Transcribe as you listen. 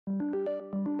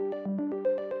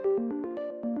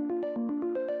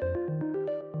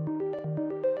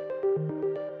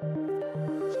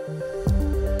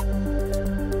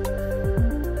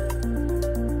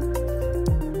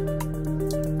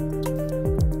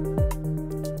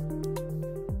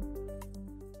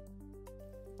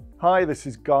Hi, this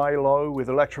is Guy Lowe with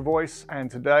Electro-Voice, and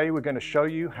today we're going to show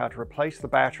you how to replace the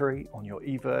battery on your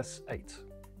EVERSE 8.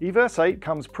 EVERSE 8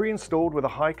 comes pre-installed with a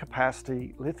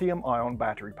high-capacity lithium-ion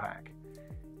battery pack.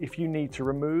 If you need to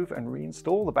remove and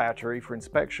reinstall the battery for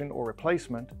inspection or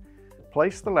replacement,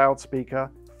 place the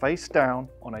loudspeaker face down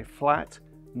on a flat,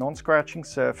 non-scratching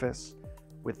surface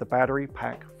with the battery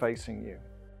pack facing you.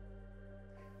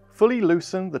 Fully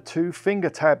loosen the two finger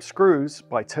tab screws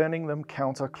by turning them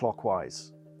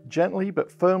counterclockwise. Gently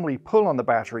but firmly pull on the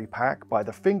battery pack by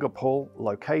the finger pull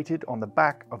located on the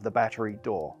back of the battery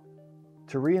door.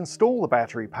 To reinstall the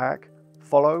battery pack,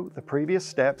 follow the previous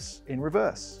steps in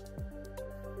reverse.